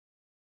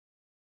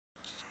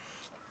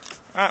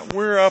Alright,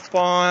 we're up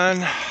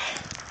on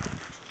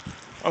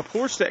a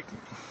porch that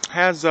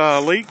has a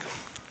leak.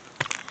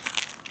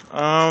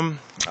 I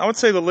would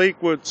say the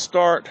leak would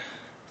start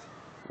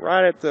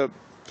right at the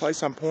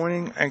place I'm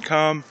pointing and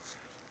come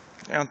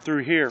down through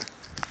here.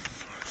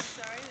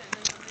 Sorry,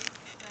 there's a leak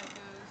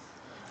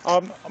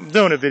that goes. I'm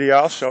doing a video,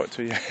 I'll show it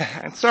to you.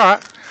 It's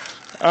alright.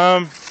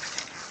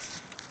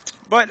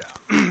 But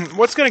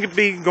what's going to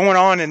be going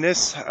on in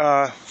this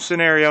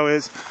scenario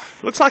is,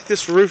 it looks like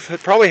this roof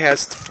probably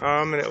has,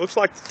 and it looks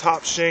like the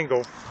top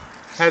shingle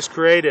has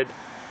created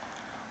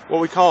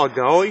what we call a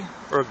gully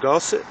or a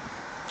gusset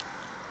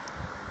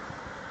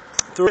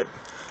through it.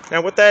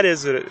 Now what that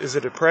is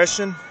a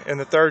depression in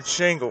the third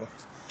shingle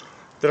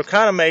that'll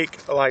kind of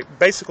make like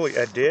basically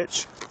a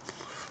ditch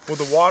where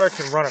the water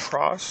can run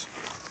across.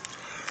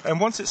 And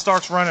once it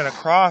starts running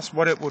across,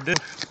 what it will do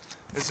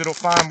is it'll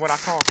find what I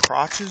call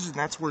crotches, and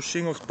that's where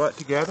shingles butt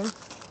together.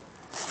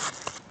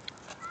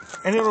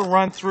 And it'll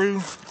run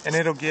through and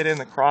it'll get in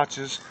the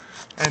crotches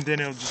and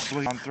then it'll just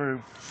bleed on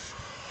through.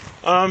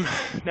 Now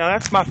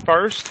that's my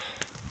first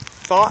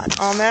thought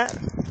on that,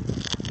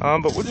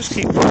 but we'll just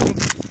keep looking.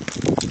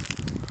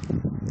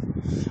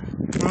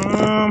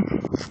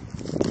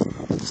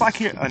 Looks like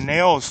here a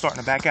nail is starting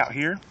to back out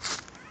here.